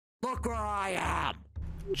Look where I am!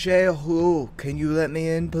 Jay, who? Can you let me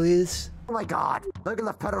in, please? Oh my god! Look at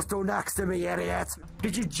the pedestal next to me, idiot!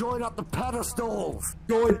 Did you join up the pedestals?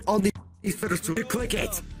 Join on the pedestal. You click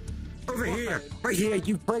it! Over here! Right here,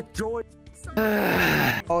 you click join!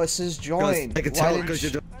 Oh, it says join.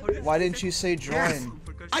 Why didn't you say join? Yes.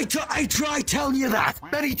 I tried telling you that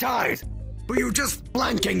many times, but you're just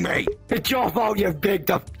blanking me. It's your fault, you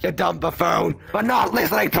dumb buffoon, for not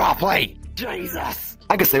listening properly. Jesus!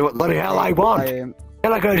 I can say what bloody hell I want. You're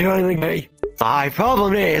not gonna do anything to me. My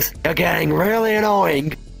problem is, you're getting really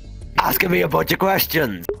annoying, asking me a bunch of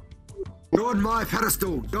questions. You're on my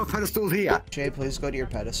pedestal. Your pedestal's here. Jay, please go to your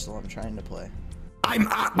pedestal. I'm trying to play. I'm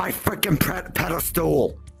at my freaking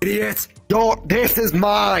pedestal. Idiot! This is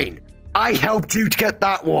mine. I helped you to get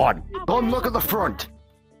that one. Come look at the front.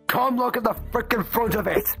 Come look at the freaking front of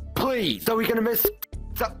it, please, so we can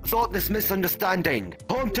sort this misunderstanding.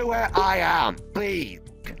 Come to where I am, please.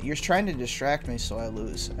 You're trying to distract me so I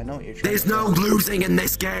lose. I know what you're trying There's to do. no losing in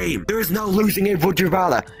this game. There is no losing in Would You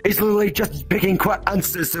Rather. It's literally just picking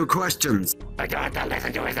answers to questions. I don't have to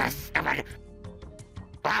listen to this.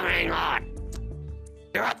 Hang on.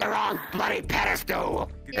 You're at the wrong bloody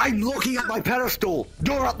pedestal. I'm looking at my pedestal.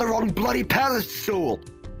 You're at the wrong bloody pedestal.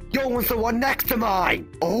 Your one's the one next to mine.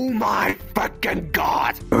 Oh my fucking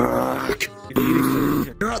god.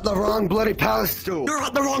 You're at the wrong bloody pedestal. You're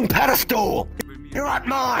at the wrong pedestal. You're at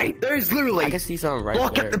mine. There's literally. I can see something right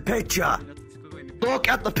Look there. at the picture. Look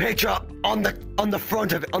at the picture on the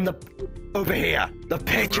front of it. Over here. The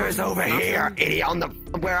picture is over here, idiot.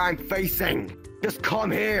 Where I'm facing. Just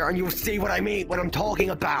come here and you'll see what I mean. What I'm talking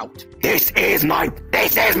about. This is my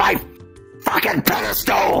fucking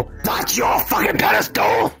pedestal. That's your fucking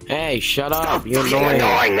pedestal. Hey, shut up. Stop You're fucking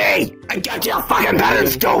annoying me. And get your fucking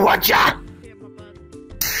pedestal, would ya?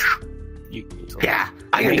 Yeah,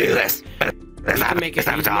 I can do this.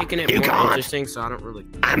 He's making it more interesting, so I don't really.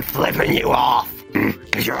 I'm flipping you off.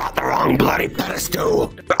 Because you're at the wrong bloody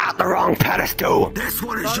pedestal. You're at the wrong pedestal. This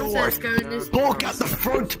one is yours. Look at the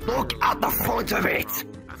front. Look at the front of it.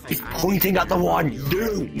 He's pointing at the one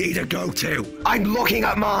you need to go to. I'm looking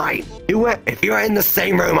at mine. If you were in the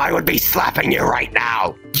same room, I would be slapping you right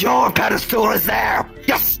now. Your pedestal is there.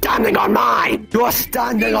 You're standing on mine. You're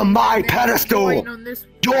standing on my pedestal.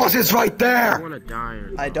 Yours is right there.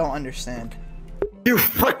 I don't understand. You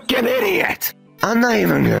freaking idiot. I'm not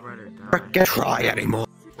even gonna freaking try anymore.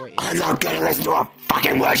 I'm not gonna listen to a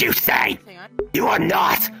fucking word you say. You are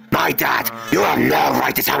not my dad. You have no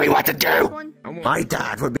right to tell me what to do. My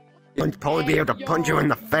dad would probably be able to punch you in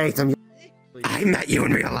the face and I met you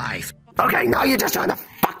in real life. Okay, now you're just trying to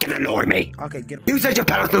fucking annoy me. Okay, get. You said your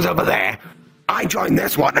pedestal's over there. I joined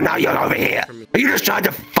this one and now you're over here. Are you just trying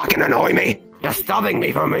to fucking annoy me? You're stopping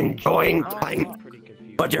me from enjoying playing.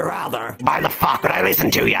 Would you rather? Why the fuck would I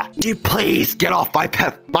listen to you? Would you please get off my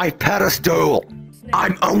pedestal?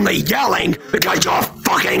 I'm only yelling because you're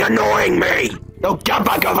fucking annoying me. No, get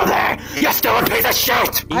back over there. You're still a piece of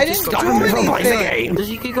shit. I didn't stopping do me from playing the anything. game.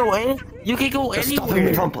 You can go in. You can go You're stopping me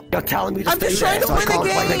anywhere. from. You're telling me to I'm stay just trying there to so I play can't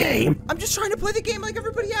play the the game. game. I'm just trying to play the game like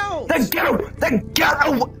everybody else. Then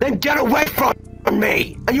get away from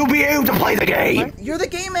me, and you'll be able to play the game. You're the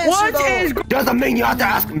game master, though. Doesn't mean you have to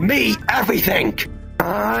ask me everything.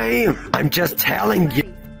 I'm just telling you,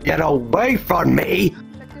 get away from me,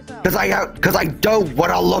 because I don't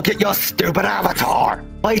want to look at your stupid avatar.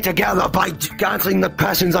 Play together by answering the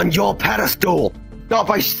questions on your pedestal, not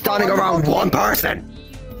by standing around one person.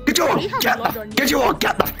 Could you all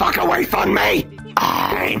get the fuck away from me?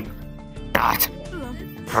 I'm not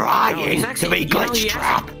trying to be glitch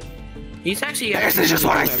trap. He's actually. This is just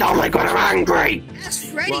what I sound like when I'm angry.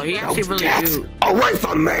 Well, he actually really Get do. away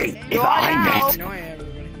from me! If I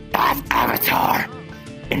met that avatar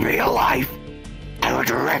in real life, I would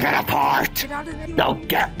rip it apart. Now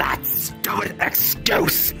get that stupid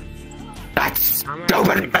excuse, that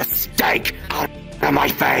stupid mistake out of my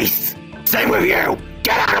face. Same with you.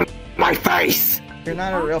 Get out of my face. You're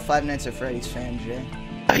not a real Five Nights at Freddy's fan, Jay.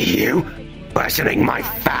 Are you questioning my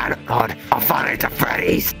fanhood of Five Nights at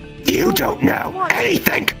Freddy's? You don't know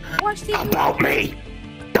anything about me.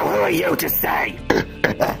 So who are you to say?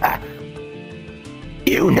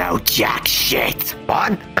 You know jack shit.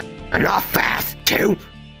 One, I'm not fast. Two,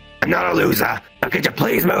 I'm not a loser. Now could you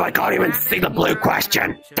please move? I can't even see the blue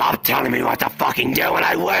question. Stop telling me what to fucking do and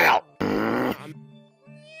I will.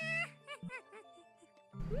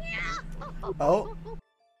 Oh,